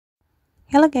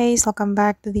Hello guys, welcome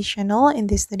back to the channel. In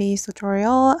this today's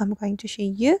tutorial, I'm going to show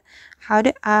you how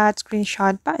to add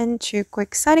screenshot button to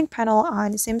quick setting panel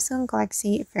on Samsung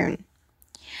Galaxy phone.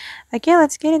 Okay,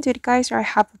 let's get into it guys. I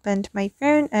have opened my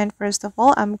phone and first of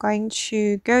all, I'm going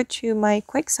to go to my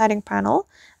quick setting panel.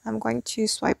 I'm going to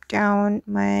swipe down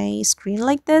my screen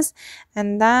like this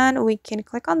and then we can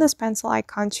click on this pencil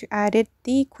icon to edit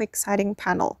the quick setting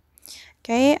panel.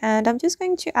 Okay, and I'm just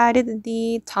going to edit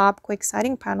the top quick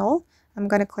setting panel. I'm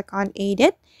going to click on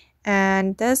edit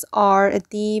and these are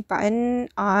the button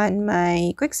on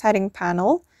my quick setting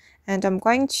panel and I'm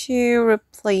going to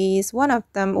replace one of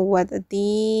them with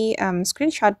the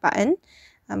screenshot button.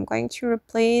 I'm going to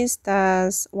replace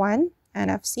this one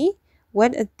NFC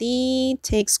with the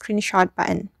take screenshot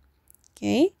button.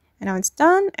 Okay, and now it's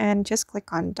done and just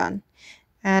click on done.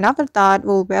 And after that,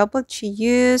 we'll be able to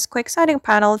use quick setting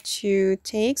panel to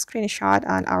take screenshot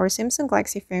on our Samsung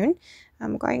Galaxy phone.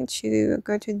 I'm going to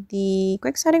go to the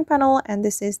quick setting panel and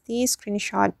this is the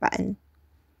screenshot button.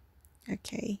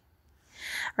 Okay.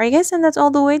 Alright guys, and that's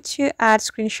all the way to add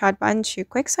screenshot button to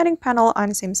quick setting panel on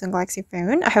Samsung Galaxy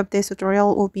phone. I hope this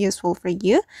tutorial will be useful for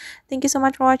you. Thank you so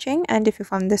much for watching, and if you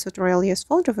found this tutorial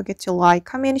useful, don't forget to like,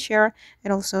 comment, share,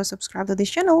 and also subscribe to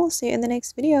this channel. See you in the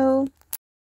next video.